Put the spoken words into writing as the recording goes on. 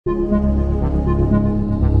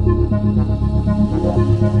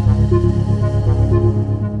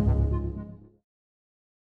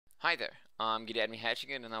Hi there, I'm Guilherme G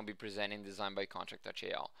Haetinger and I'll be presenting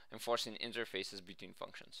DesignByContract.jl, enforcing interfaces between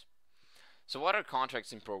functions. So what are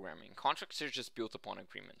contracts in programming? Contracts are just built upon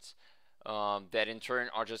agreements that in turn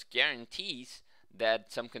are just guarantees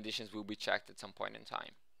that some conditions will be checked at some point in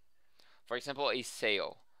time. For example, a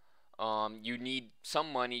sale. You need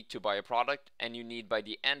some money to buy a product and you need by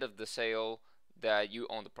the end of the sale that you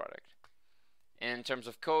own the product. In terms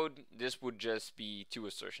of code, this would just be two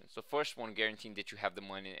assertions. The first one guaranteeing that you have the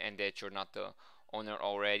money and that you're not the owner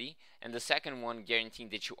already, and the second one guaranteeing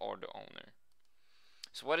that you are the owner.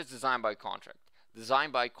 So what is design by contract? Design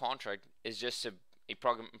by contract is just a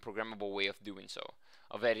programmable way of doing so,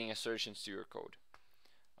 of adding assertions to your code,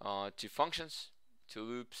 to functions, to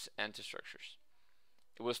loops, and to structures.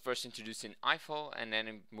 It was first introduced in Eiffel, and then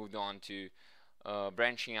it moved on to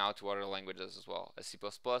branching out to other languages as well, as C++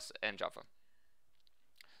 and Java.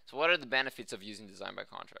 So what are the benefits of using design by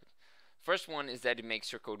contract? First one is that it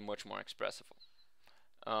makes your code much more expressible.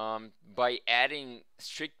 By adding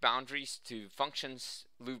strict boundaries to functions,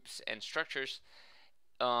 loops, and structures,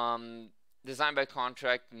 design by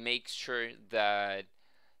contract makes sure that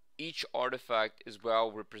each artifact is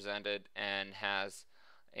well represented and has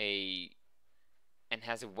a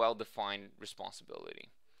well-defined responsibility.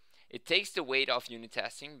 It takes the weight off unit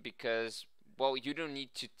testing because, well, you don't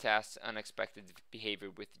need to test unexpected behavior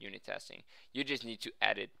with unit testing. You just need to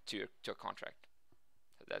add it to a contract.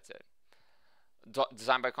 So that's it.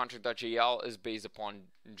 DesignByContract.jl is based upon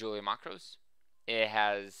Julia macros. It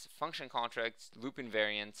has function contracts, loop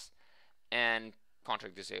invariants, and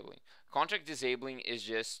contract disabling. Contract disabling is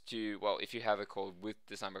just to, well, if you have a code with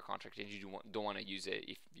design by contract and you don't want to use it,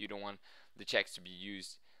 if you don't want the checks to be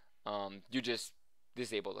used, you just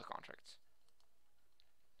disable the contracts.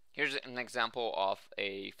 Here's an example of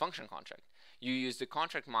a function contract. You use the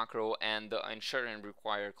contract macro and the ensure and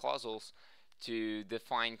require clauses to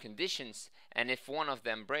define conditions, and if one of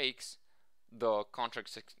them breaks, the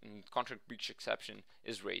contract breach exception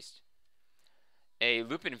is raised. A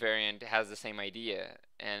loop invariant has the same idea,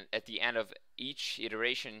 and at the end of each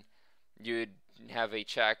iteration you'd have a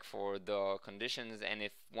check for the conditions, and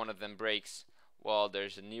if one of them breaks, well,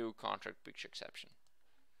 there's a new contract breach exception.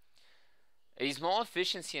 A small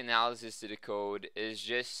efficiency analysis to the code is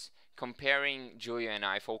just comparing Julia and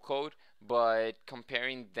Eiffel code, but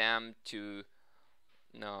comparing them to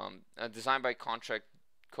a design by contract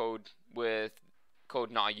code with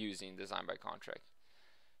code not using design by contract.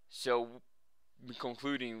 So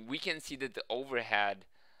concluding, we can see that the overhead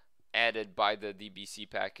added by the DBC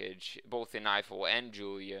package, both in Eiffel and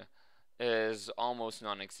Julia, is almost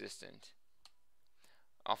non-existent.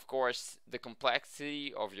 Of course, the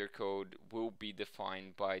complexity of your code will be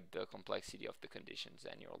defined by the complexity of the conditions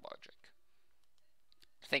and your logic.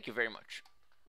 Thank you very much.